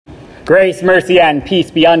Grace, mercy, and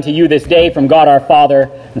peace be unto you this day from God our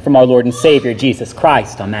Father and from our Lord and Savior, Jesus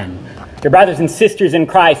Christ. Amen. Dear brothers and sisters in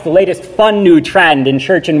Christ, the latest fun new trend in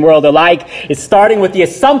church and world alike is starting with the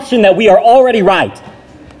assumption that we are already right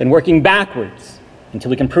and working backwards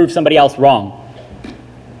until we can prove somebody else wrong.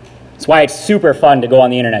 That's why it's super fun to go on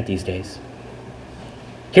the internet these days.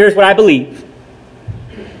 Here's what I believe.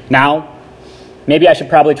 Now, maybe I should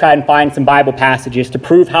probably try and find some Bible passages to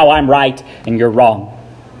prove how I'm right and you're wrong.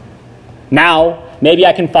 Now, maybe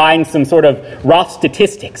I can find some sort of rough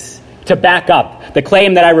statistics to back up the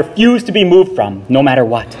claim that I refuse to be moved from, no matter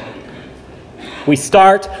what. We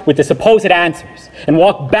start with the supposed answers and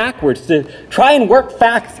walk backwards to try and work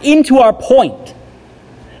facts into our point.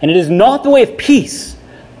 And it is not the way of peace,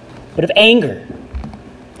 but of anger,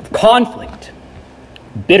 of conflict,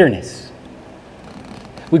 bitterness.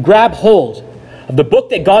 We grab hold of the book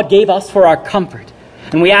that God gave us for our comfort,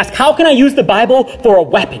 and we ask, how can I use the Bible for a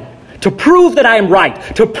weapon? To prove that I am right,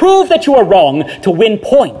 to prove that you are wrong, to win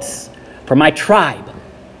points for my tribe,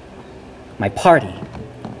 my party,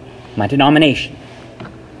 my denomination.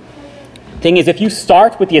 Thing is, if you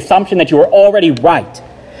start with the assumption that you are already right,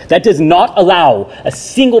 that does not allow a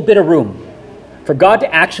single bit of room for God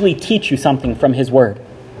to actually teach you something from His Word.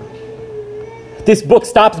 This book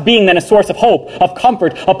stops being then a source of hope, of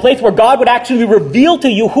comfort, a place where God would actually reveal to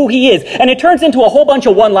you who He is, and it turns into a whole bunch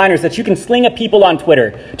of one-liners that you can sling at people on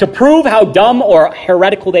Twitter to prove how dumb or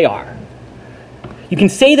heretical they are. You can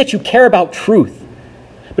say that you care about truth,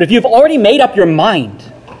 but if you've already made up your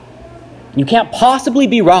mind, you can't possibly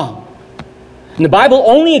be wrong, and the Bible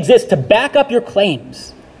only exists to back up your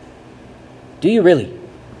claims, do you really?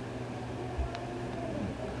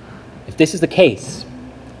 If this is the case,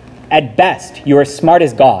 at best, you're as smart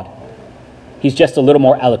as God. He's just a little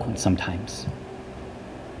more eloquent sometimes.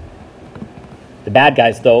 The bad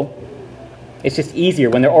guys, though, it's just easier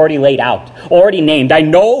when they're already laid out, already named. I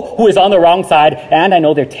know who is on the wrong side, and I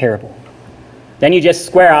know they're terrible. Then you just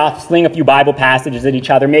square off, sling a few Bible passages at each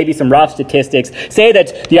other, maybe some rough statistics, say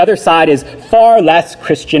that the other side is far less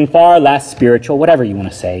Christian, far less spiritual, whatever you want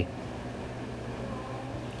to say.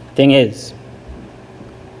 Thing is,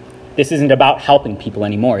 this isn't about helping people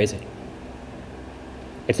anymore, is it?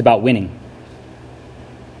 It's about winning.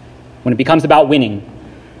 When it becomes about winning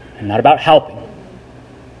and not about helping,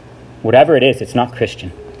 whatever it is, it's not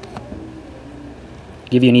Christian. I'll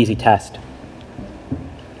give you an easy test.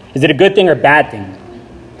 Is it a good thing or bad thing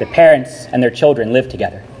that parents and their children live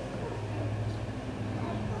together?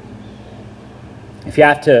 If you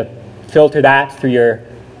have to filter that through your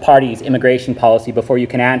party's immigration policy before you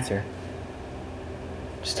can answer,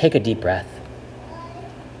 just take a deep breath.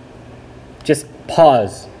 Just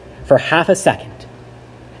pause for half a second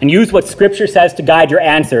and use what Scripture says to guide your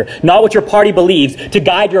answer, not what your party believes, to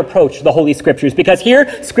guide your approach to the Holy Scriptures. Because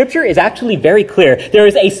here, Scripture is actually very clear. There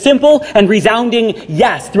is a simple and resounding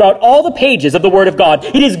yes throughout all the pages of the Word of God.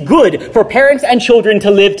 It is good for parents and children to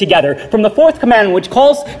live together. From the fourth commandment, which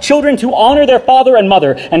calls children to honor their father and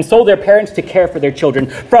mother, and so their parents to care for their children.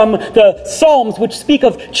 From the Psalms, which speak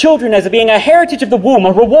of children as being a heritage of the womb,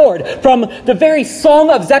 a reward. From the very song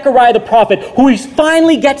of Zechariah the prophet, who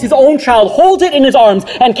finally gets his own child, holds it in his arms,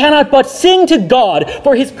 and cannot but sing to God,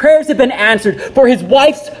 for his prayers have been answered, for his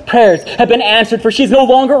wife's prayers have been answered, for she's no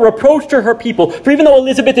longer a reproach to her people. For even though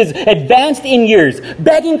Elizabeth is advanced in years,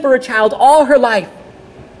 begging for a child all her life,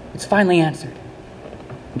 it's finally answered.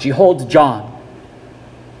 And she holds John.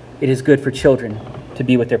 It is good for children to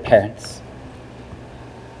be with their parents.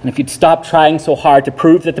 And if you'd stop trying so hard to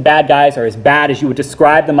prove that the bad guys are as bad as you would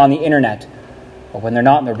describe them on the internet, or when they're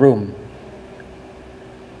not in the room,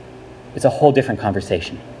 it's a whole different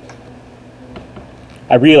conversation.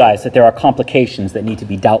 I realize that there are complications that need to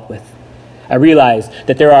be dealt with. I realize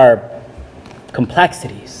that there are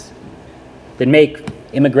complexities that make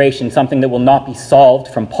immigration something that will not be solved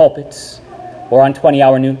from pulpits or on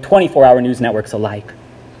 24-hour news networks alike.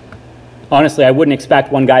 Honestly, I wouldn't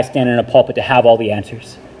expect one guy standing in a pulpit to have all the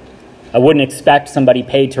answers. I wouldn't expect somebody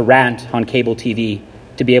paid to rant on cable TV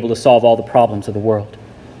to be able to solve all the problems of the world.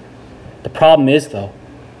 The problem is, though,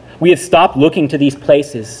 we have stopped looking to these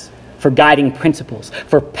places for guiding principles,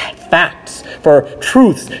 for facts, for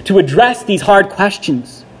truths to address these hard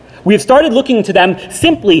questions. We have started looking to them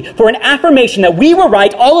simply for an affirmation that we were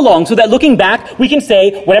right all along, so that looking back, we can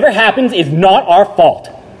say whatever happens is not our fault.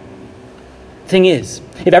 Thing is,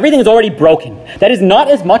 if everything is already broken, that is not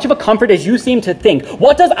as much of a comfort as you seem to think.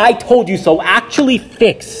 What does "I told you so" actually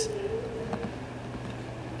fix?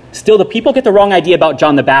 Still, the people get the wrong idea about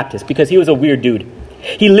John the Baptist because he was a weird dude.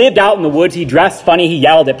 He lived out in the woods, he dressed funny, he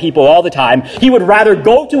yelled at people all the time. He would rather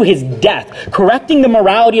go to his death, correcting the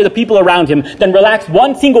morality of the people around him, than relax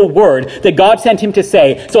one single word that God sent him to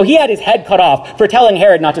say. So he had his head cut off for telling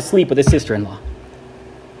Herod not to sleep with his sister-in-law.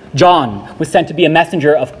 John was sent to be a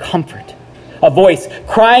messenger of comfort, a voice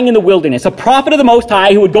crying in the wilderness, a prophet of the Most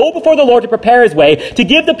High who would go before the Lord to prepare his way, to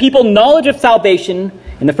give the people knowledge of salvation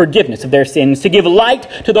and the forgiveness of their sins, to give light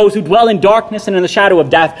to those who dwell in darkness and in the shadow of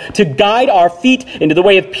death, to guide our feet into the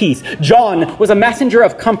way of peace. John was a messenger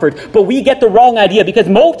of comfort, but we get the wrong idea because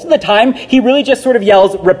most of the time he really just sort of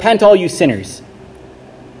yells, "Repent, all you sinners.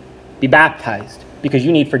 Be baptized because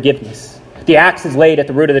you need forgiveness. The axe is laid at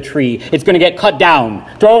the root of the tree. It's going to get cut down,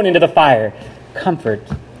 thrown into the fire. Comfort,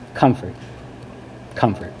 comfort,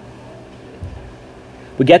 comfort."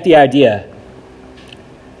 We get the idea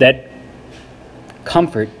that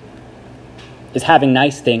comfort is having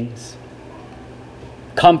nice things.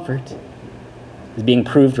 Comfort is being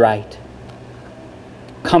proved right.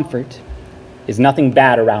 Comfort is nothing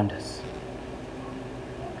bad around us.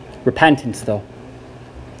 Repentance, though,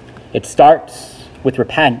 it starts with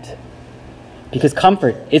repent. Because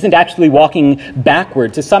comfort isn't actually walking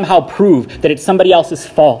backward to somehow prove that it's somebody else's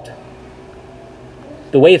fault.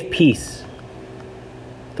 The way of peace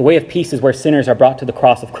is where sinners are brought to the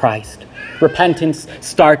cross of Christ. Repentance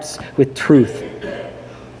starts with truth.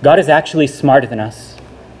 God is actually smarter than us.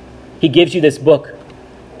 He gives you this book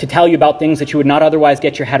to tell you about things that you would not otherwise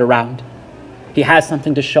get your head around. He has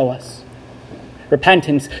something to show us.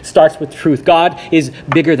 Repentance starts with truth. God is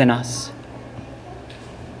bigger than us.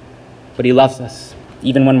 But he loves us,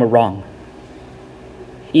 even when we're wrong.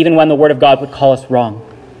 Even when the Word of God would call us wrong.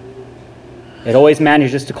 It always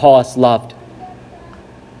manages to call us loved,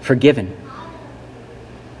 forgiven,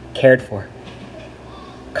 cared for.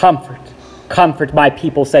 Comfort, comfort my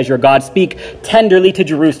people, says your God. Speak tenderly to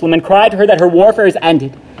Jerusalem and cry to her that her warfare is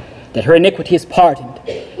ended, that her iniquity is pardoned,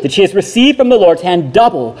 that she has received from the Lord's hand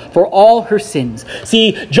double for all her sins.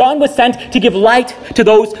 See, John was sent to give light to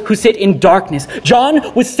those who sit in darkness.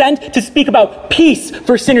 John was sent to speak about peace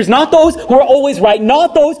for sinners, not those who are always right,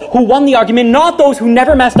 not those who won the argument, not those who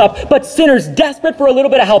never messed up, but sinners desperate for a little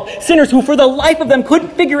bit of help, sinners who for the life of them couldn't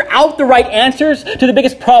figure out the right answers to the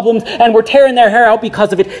biggest problems and were tearing their hair out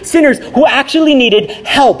because of it, sinners who actually needed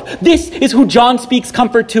help. This is who John speaks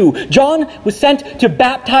comfort to. John was sent to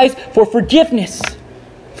baptize for forgiveness.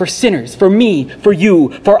 For sinners, for me, for you,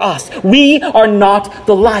 for us. We are not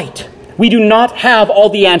the light. We do not have all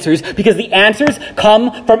the answers because the answers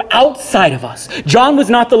come from outside of us. John was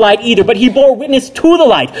not the light either, but he bore witness to the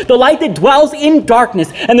light that dwells in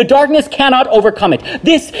darkness, and the darkness cannot overcome it.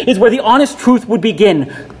 This is where the honest truth would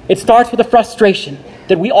begin. It starts with a frustration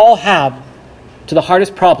that we all have to the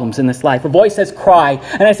hardest problems in this life. A voice says, cry.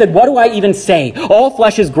 And I said, what do I even say? All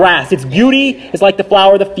flesh is grass. Its beauty is like the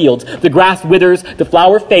flower of the fields. The grass withers, the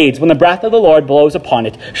flower fades when the breath of the Lord blows upon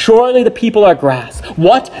it. Surely the people are grass.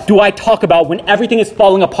 What do I talk about when everything is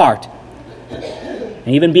falling apart?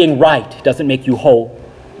 And even being right doesn't make you whole.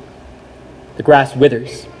 The grass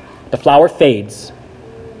withers. The flower fades.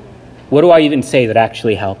 What do I even say that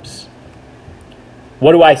actually helps?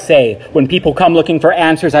 What do I say when people come looking for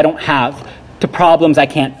answers I don't have, to problems I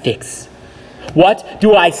can't fix? What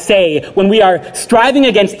do I say when we are striving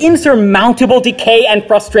against insurmountable decay and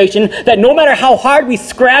frustration that no matter how hard we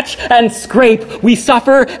scratch and scrape, we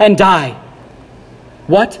suffer and die?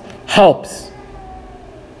 What helps?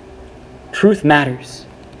 Truth matters,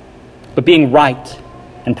 but being right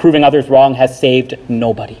and proving others wrong has saved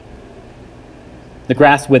nobody. The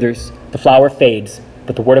grass withers, the flower fades,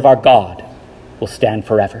 but the word of our God will stand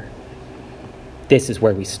forever. This is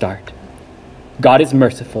where we start. God is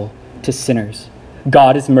merciful to sinners.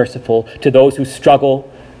 God is merciful to those who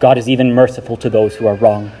struggle. God is even merciful to those who are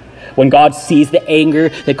wrong. When God sees the anger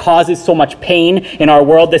that causes so much pain in our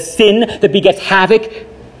world, the sin that begets havoc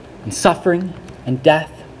and suffering and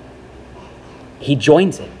death, he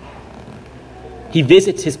joins it. He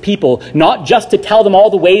visits his people, not just to tell them all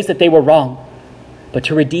the ways that they were wrong, but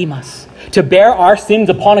to redeem us, to bear our sins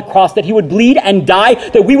upon a cross, that he would bleed and die,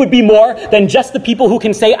 that we would be more than just the people who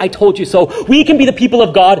can say, I told you so. We can be the people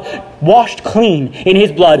of God, washed clean in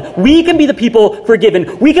his blood. We can be the people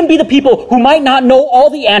forgiven. We can be the people who might not know all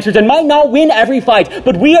the answers and might not win every fight,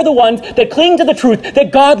 but we are the ones that cling to the truth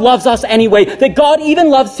that God loves us anyway, that God even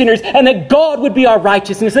loves sinners, and that God would be our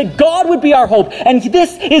righteousness, that God would be our hope. And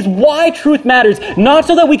this is why truth matters, not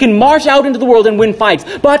so that we can march out into the world and win fights,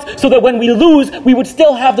 but so that when we lose, we would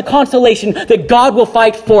still have the consolation that God will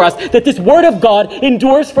fight for us, that this word of God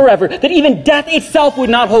endures forever, that even death itself would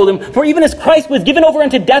not hold him. For even as Christ was given over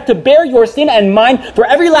unto death to bear bear your sin and mine for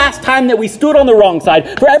every last time that we stood on the wrong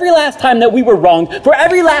side, for every last time that we were wronged, for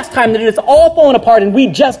every last time that it has all fallen apart and we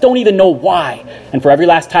just don't even know why, and for every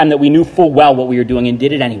last time that we knew full well what we were doing and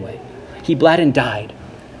did it anyway. He bled and died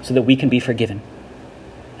so that we can be forgiven.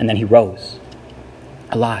 And then he rose,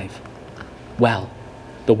 alive, well.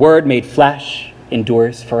 The Word made flesh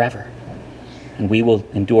endures forever, and we will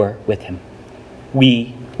endure with him.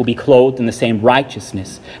 We will be clothed in the same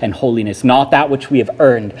righteousness and holiness, not that which we have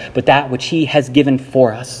earned, but that which he has given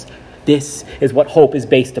for us. This is what hope is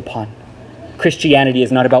based upon. Christianity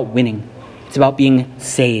is not about winning. It's about being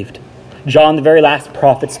saved. John, the very last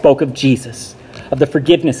prophet, spoke of Jesus, of the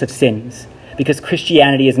forgiveness of sins, because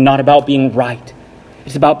Christianity is not about being right.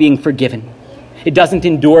 It's about being forgiven. It doesn't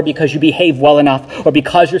endure because you behave well enough, or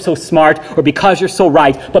because you're so smart, or because you're so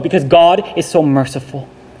right, but because God is so merciful.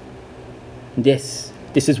 This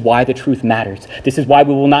is why the truth matters. This is why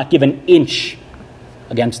we will not give an inch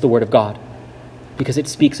against the Word of God, because it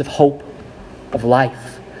speaks of hope, of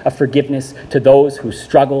life, of forgiveness to those who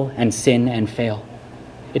struggle and sin and fail.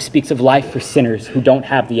 It speaks of life for sinners who don't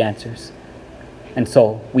have the answers. And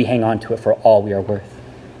so we hang on to it for all we are worth.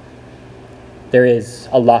 There is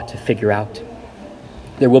a lot to figure out.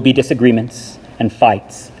 There will be disagreements and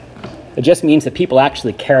fights. It just means that people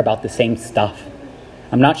actually care about the same stuff.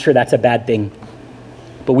 I'm not sure that's a bad thing.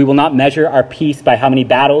 But we will not measure our peace by how many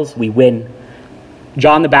battles we win.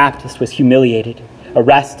 John the Baptist was humiliated,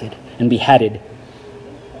 arrested, and beheaded.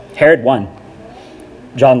 Herod won.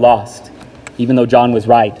 John lost, even though John was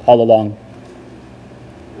right all along.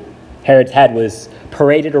 Herod's head was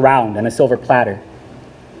paraded around on a silver platter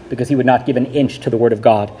because he would not give an inch to the Word of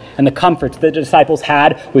God. And the comfort the disciples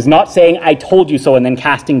had was not saying, "I told you so," and then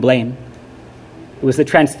casting blame. It was the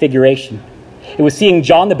transfiguration. It was seeing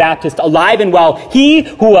John the Baptist alive and well. He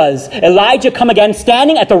who was Elijah come again,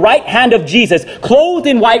 standing at the right hand of Jesus, clothed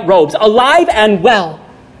in white robes, alive and well.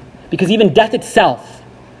 Because even death itself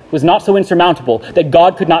was not so insurmountable that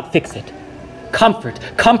God could not fix it.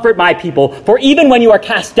 Comfort my people, for even when you are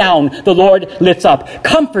cast down, the Lord lifts up.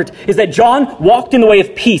 Comfort is that John walked in the way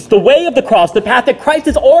of peace, the way of the cross, the path that Christ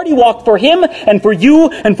has already walked for him and for you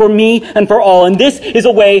and for me and for all. And this is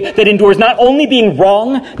a way that endures not only being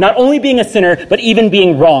wrong, not only being a sinner, but even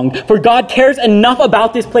being wronged. For God cares enough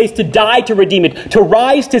about this place to die to redeem it, to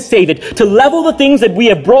rise to save it, to level the things that we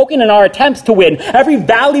have broken in our attempts to win. Every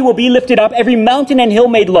valley will be lifted up, every mountain and hill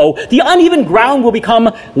made low. The uneven ground will become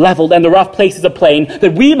leveled, and the rough places a plain,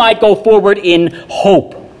 that we might go forward in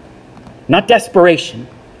hope, not desperation,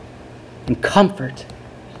 and comfort,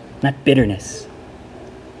 not bitterness.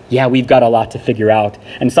 Yeah, we've got a lot to figure out,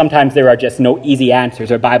 and sometimes there are just no easy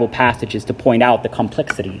answers or Bible passages to point out the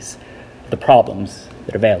complexities, the problems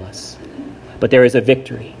that avail us. But there is a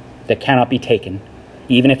victory that cannot be taken,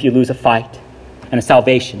 even if you lose a fight, and a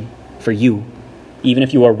salvation for you, even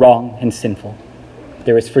if you are wrong and sinful.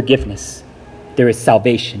 There is forgiveness, there is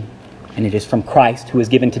salvation, and it is from Christ, who is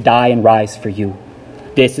given to die and rise for you.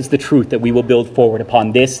 This is the truth that we will build forward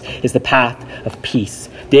upon. This is the path of peace.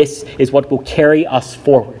 This is what will carry us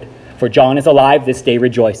forward. For John is alive this day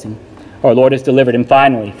rejoicing. Our Lord has delivered him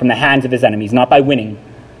finally from the hands of his enemies, not by winning,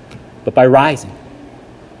 but by rising.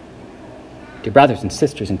 Dear brothers and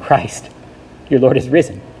sisters in Christ, your Lord is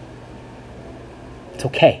risen. It's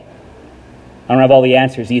okay. I don't have all the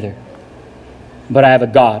answers either, but I have a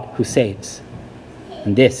God who saves.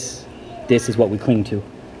 And this is what we cling to,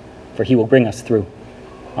 for he will bring us through.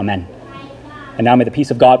 Amen. And now may the peace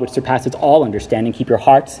of God, which surpasses all understanding, keep your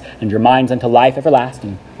hearts and your minds unto life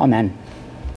everlasting. Amen.